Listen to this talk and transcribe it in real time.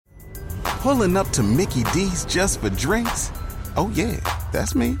Pulling up to Mickey D's just for drinks? Oh yeah,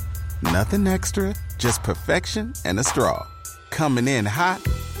 that's me. Nothing extra, just perfection and a straw. Coming in hot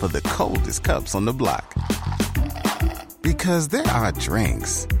for the coldest cups on the block. Because there are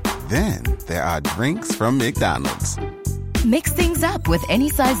drinks. Then there are drinks from McDonald's. Mix things up with any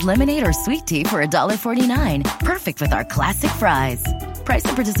size lemonade or sweet tea for $1.49. Perfect with our classic fries. Price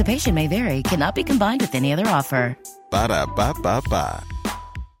and participation may vary. Cannot be combined with any other offer. Ba-da-ba-ba-ba.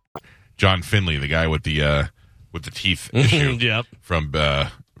 John Finley, the guy with the teeth issue Yep. from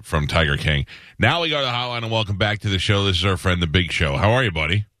Tiger King. Now we go to the hotline and welcome back to the show. This is our friend, The Big Show. How are you,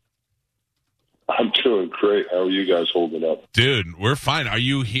 buddy? I'm doing great. How are you guys holding up? Dude, we're fine. Are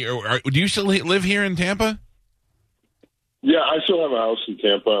you here? Do you still live here in Tampa? Yeah, I still have a house in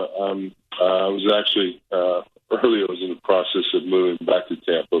Tampa. I was actually earlier. I was in the process of moving back to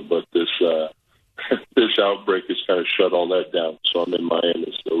Tampa, but this outbreak has kind of shut all that down. So I'm in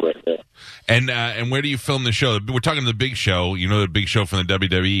Miami still right now. And where do you film the show? We're talking The Big Show. You know The Big Show from the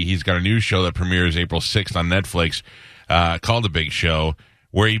WWE. He's got a new show that premieres April 6th on Netflix called The Big Show,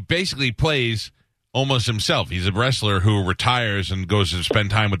 where he basically plays almost himself. He's a wrestler who retires and goes to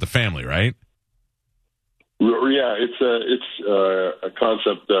spend time with the family, right? Yeah, it's a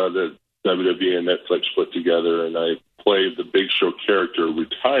concept that WWE and Netflix put together, and I played the Big Show character,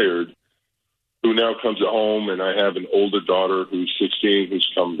 retired, who now comes at home, and I have an older daughter who's 16 who's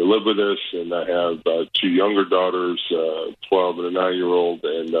come to live with us, and I have two younger daughters, 12 and a 9-year-old,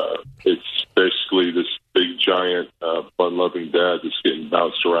 and it's basically this big, giant, fun-loving dad that's getting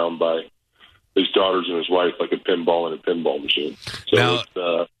bounced around by his daughters and his wife like a pinball in a pinball machine. So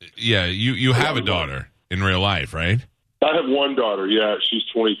now, you have a daughter in real life, right? I have one daughter, yeah. She's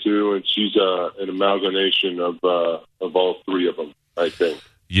 22, and she's an amalgamation of all three of them, I think.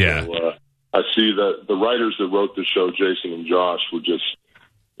 Yeah. So, I see that the writers that wrote the show, Jason and Josh, were just,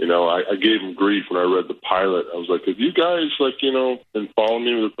 I gave them grief when I read the pilot. I was like, have you guys, been following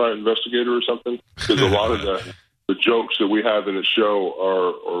me with a private investigator or something? Because a lot of the jokes that we have in the show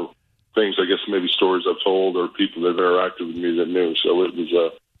are things, I guess, maybe stories I've told or people that have interacted with me that knew. So it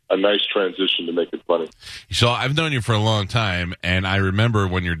was a nice transition to make it funny. So I've known you for a long time, and I remember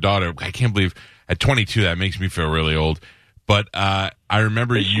when your daughter, I can't believe, at 22, that makes me feel really old. But I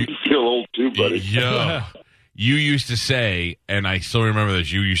remember you feel old too, buddy. Yeah. You used to say, and I still remember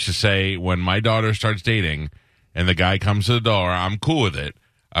this, you used to say, when my daughter starts dating and the guy comes to the door, I'm cool with it.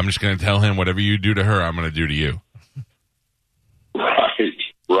 I'm just going to tell him whatever you do to her, I'm going to do to you.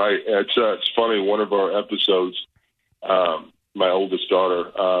 Right. It's funny. One of our episodes, my oldest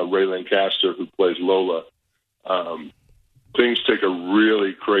daughter, Raylan Castor, who plays Lola, things take a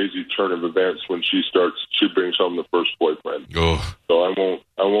really crazy turn of events when she brings home the first boyfriend. Oh. So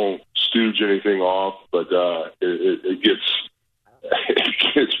I won't stooge anything off, but it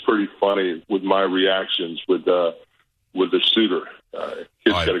gets pretty funny with my reactions with the suitor.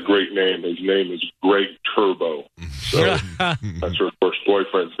 Kid's got a great name. His name is Greg Turbo. So that's her first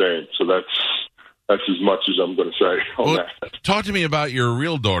boyfriend's name. So that's as much as I'm going to say on that. Talk to me about your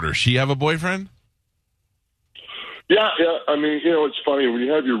real daughter. She have a boyfriend? Yeah. I mean, it's funny. When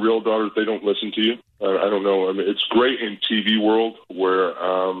you have your real daughters, they don't listen to you. I don't know. I mean, it's great in TV world where,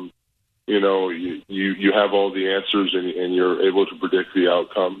 you have all the answers and you're able to predict the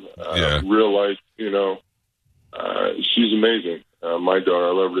outcome. Real life, she's amazing. My daughter,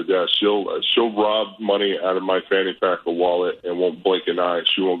 I love her to death. She'll rob money out of my fanny pack or wallet and won't blink an eye.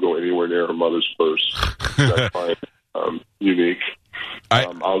 She won't go anywhere near her mother's purse. That's fine. Unique.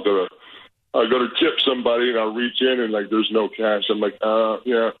 I'll go to tip somebody and I'll reach in and there's no cash. I'm like,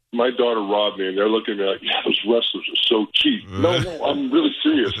 my daughter robbed me, and they're looking at me like, those wrestlers are so cheap. No, I'm really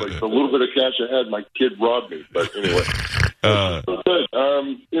serious. Like the little bit of cash I had, my kid robbed me. But anyway,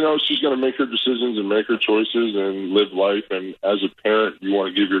 she's going to make her decisions and make her choices and live life. And as a parent, you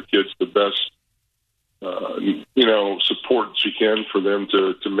want to give your kids the best, support that you can for them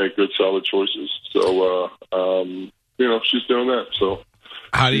to make good, solid choices. So, she's doing that. So.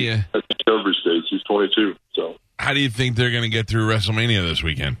 How do you? At the discovery stage, she's 22. So, how do you think they're going to get through WrestleMania this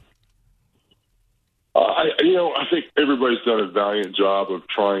weekend? I think everybody's done a valiant job of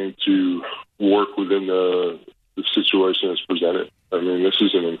trying to work within the situation that's presented. I mean, this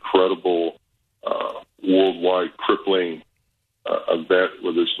is an incredible, worldwide, crippling event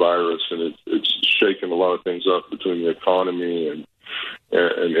with this virus, and it's shaken a lot of things up between the economy and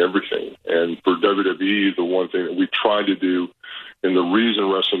everything. And for WWE, the one thing that we tried to do. And the reason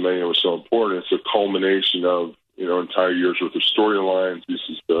WrestleMania was so important, it's a culmination of, entire years worth of storylines. This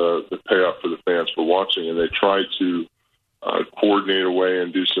is the payoff for the fans for watching. And they tried to coordinate away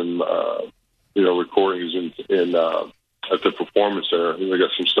and do some, recordings in at the Performance Center. They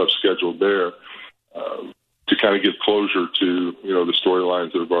got some stuff scheduled there to kind of give closure to, the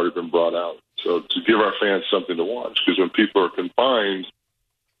storylines that have already been brought out. So to give our fans something to watch, because when people are confined,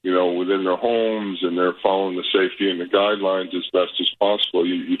 within their homes and they're following the safety and the guidelines as best as possible,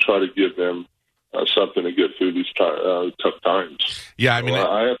 you try to give them something to get through these tough times. Yeah, I mean,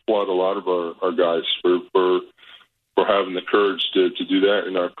 I applaud a lot of our guys for having the courage to do that,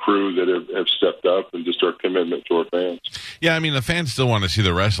 and our crew that have stepped up, and just our commitment to our fans. Yeah, I mean, the fans still want to see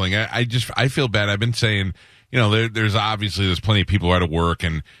the wrestling. I feel bad. I've been saying, there's plenty of people out of work,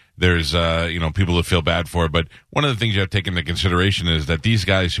 and there's people that feel bad for it. But one of the things you have to take into consideration is that these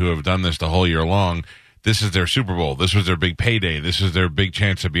guys who have done this the whole year long, this is their Super Bowl. This was their big payday. This is their big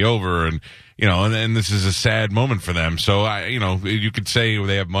chance to be over, and and this is a sad moment for them. So you could say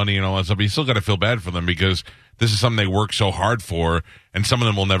they have money and all that stuff, but you still got to feel bad for them, because this is something they work so hard for, and some of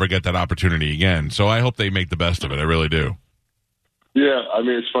them will never get that opportunity again. So I hope they make the best of it. I really do. Yeah, I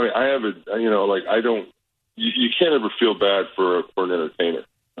mean, it's funny. I have you can't ever feel bad for an entertainer.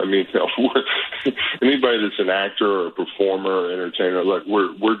 I mean, anybody that's an actor or a performer or entertainer, like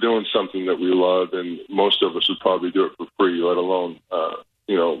we're doing something that we love, and most of us would probably do it for free, let alone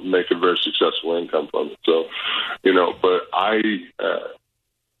make a very successful income from it. So, but I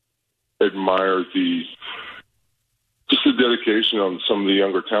admire just the dedication on some of the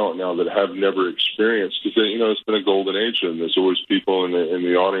younger talent now that have never experienced, because it's been a golden age, and there's always people in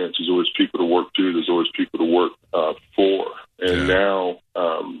the audience. There's always people to work to. There's always people to work for. And now,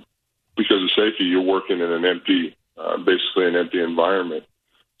 because of safety, you're working in an basically an empty environment.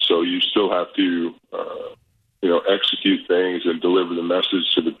 So you still have to, execute things and deliver the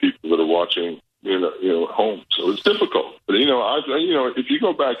message to the people that are watching, at home. So it's difficult. But if you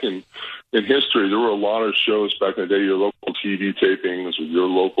go back in history, there were a lot of shows back in the day. Your local TV tapings, or your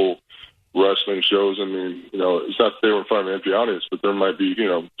local wrestling shows. I mean, it's not that they were in front of an empty audience, but there might be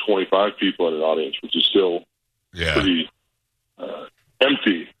 25 people in an audience, which is still pretty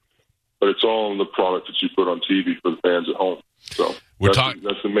empty, but it's all in the product that you put on TV for the fans at home. So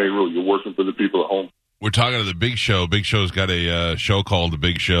that's the main rule. You're working for the people at home. We're talking to the Big Show. Big Show's got a show called The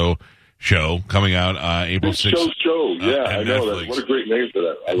Big Show coming out April 6th. Show. Yeah, I know Netflix. that. What a great name for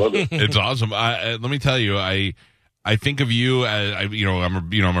that. I love it. It's awesome. Let me tell you, I think of you as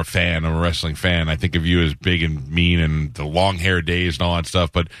I'm a fan. I'm a wrestling fan. I think of you as big and mean and the long hair days and all that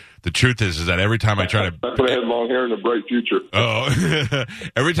stuff. But the truth is that every time I try to, that's when I had long hair and a bright future. Oh,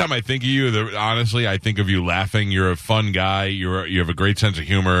 every time I think of you, honestly, I think of you laughing. You're a fun guy. You have a great sense of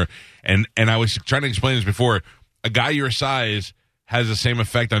humor. And I was trying to explain this before. A guy your size has the same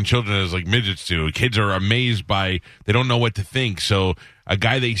effect on children as like midgets do. Kids are amazed they don't know what to think. So a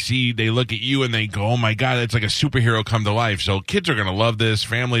guy they see, they look at you and they go, oh my God, it's like a superhero come to life. So kids are going to love this.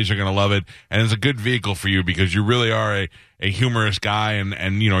 Families are going to love it. And it's a good vehicle for you, because you really are a humorous guy,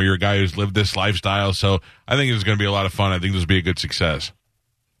 and you're a guy who's lived this lifestyle. So I think it's going to be a lot of fun. I think this will be a good success.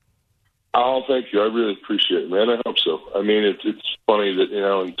 Oh, thank you. I really appreciate it, man. I hope so. I mean, it's funny that,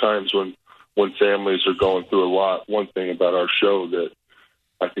 in times when families are going through a lot, one thing about our show that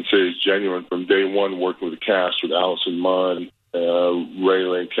I can say is genuine from day one, working with the cast, with Allison Munn, Ray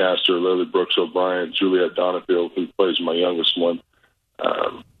Lancaster, Lily Brooks O'Brien, Juliette Donafield, who plays my youngest one.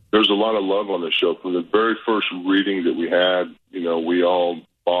 There's a lot of love on the show. From the very first reading that we had, we all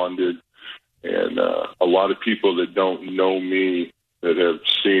bonded, and a lot of people that don't know me, that have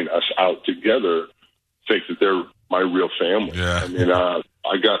seen us out together, think that they're my real family. Yeah. I mean,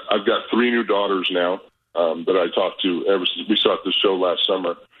 I've got 3 new daughters now that I talked to ever since we saw the show last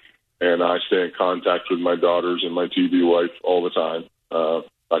summer, and I stay in contact with my daughters and my TV wife all the time.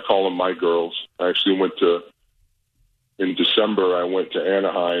 I call them my girls. I actually in December, I went to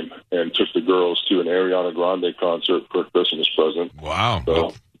Anaheim and took the girls to an Ariana Grande concert for a Christmas present. Wow.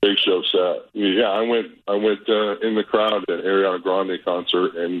 So, Big Show set. Yeah, I went in the crowd at an Ariana Grande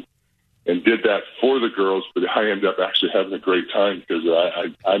concert and did that for the girls, but I ended up actually having a great time, because I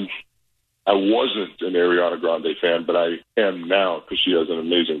wasn't an Ariana Grande fan, but I am now, because she has an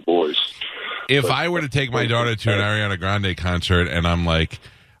amazing voice. If I were to take my daughter to an Ariana Grande concert and I'm like,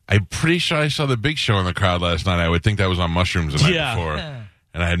 I'm pretty sure I saw the Big Show in the crowd last night, I would think that was on mushrooms the night before,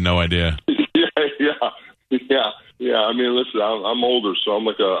 and I had no idea. Yeah. I mean, listen, I'm older, so I'm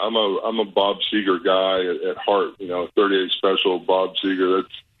a Bob Seger guy at heart. 38 Special, Bob Seger.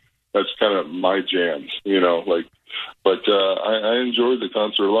 That's kind of my jams. But I enjoyed the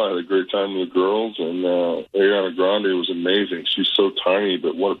concert a lot. I had a great time with the girls, and Ariana Grande was amazing. She's so tiny,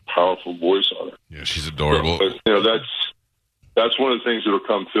 but what a powerful voice on her. Yeah, she's adorable. But that's one of the things that will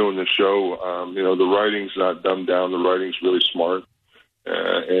come through in the show. The writing's not dumbed down. The writing's really smart.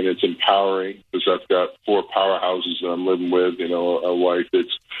 and it's empowering because I've got 4 powerhouses that I'm living with. You know, a wife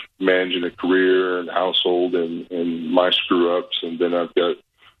that's managing a career and household and my screw ups, and then I've got,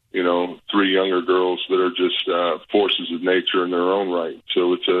 you know, 3 younger girls that are just forces of nature in their own right.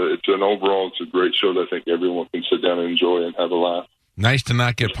 So it's a great show that I think everyone can sit down and enjoy and have a laugh. Nice to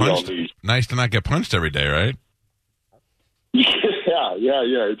not get punched. Nice to not get punched every day, right?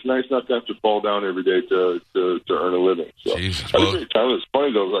 Yeah. It's nice not to have to fall down every day to earn a living. So Jesus, I had a great time. It's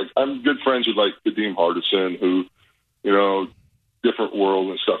funny though. Like, I'm good friends with like Kadeem Hardison, who, you know, different world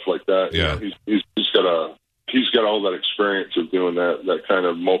and stuff like that. Yeah, you know, he's got all that experience of doing that kind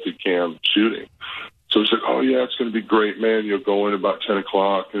of multicam shooting. So he's like, oh yeah, it's going to be great, man. You'll go in about 10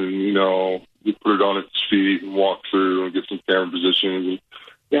 o'clock and, you know, you put it on its feet and walk through and get some camera positions. And,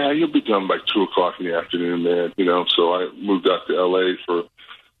 yeah, you'll be done by 2 o'clock in the afternoon, man. You know, so I moved out to LA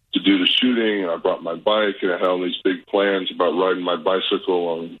to do the shooting, and I brought my bike, and I had all these big plans about riding my bicycle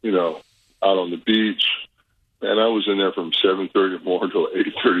on, you know, out on the beach. And I was in there from 7:30 in the morning till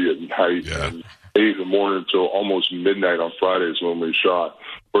 8:30 at night, and 8 in the morning until almost midnight on Fridays when we shot.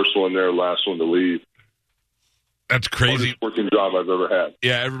 First one there, last one to leave. That's crazy. Hardest working job I've ever had.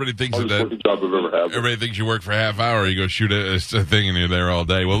 Yeah, everybody thinks Hardest working job I've ever had. Everybody thinks you work for a half hour. You go shoot a thing and you're there all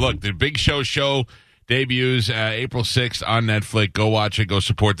day. Well, look, the Big Show debuts April 6th on Netflix. Go watch it. Go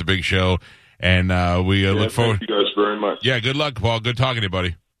support the Big Show. And we look forward. Thank you guys very much. Yeah, good luck, Paul. Good talking to you,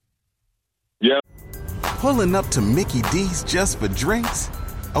 buddy. Yeah. Pulling up to Mickey D's just for drinks?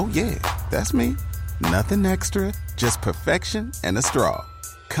 Oh, yeah, that's me. Nothing extra, just perfection and a straw.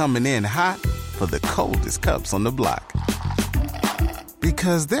 Coming in hot for the coldest cups on the block.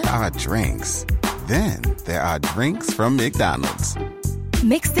 Because there are drinks. Then there are drinks from McDonald's.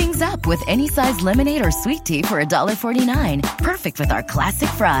 Mix things up with any size lemonade or sweet tea for $1.49. Perfect with our classic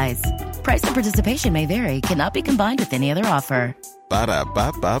fries. Price and participation may vary. Cannot be combined with any other offer.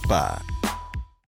 Ba-da-ba-ba-ba.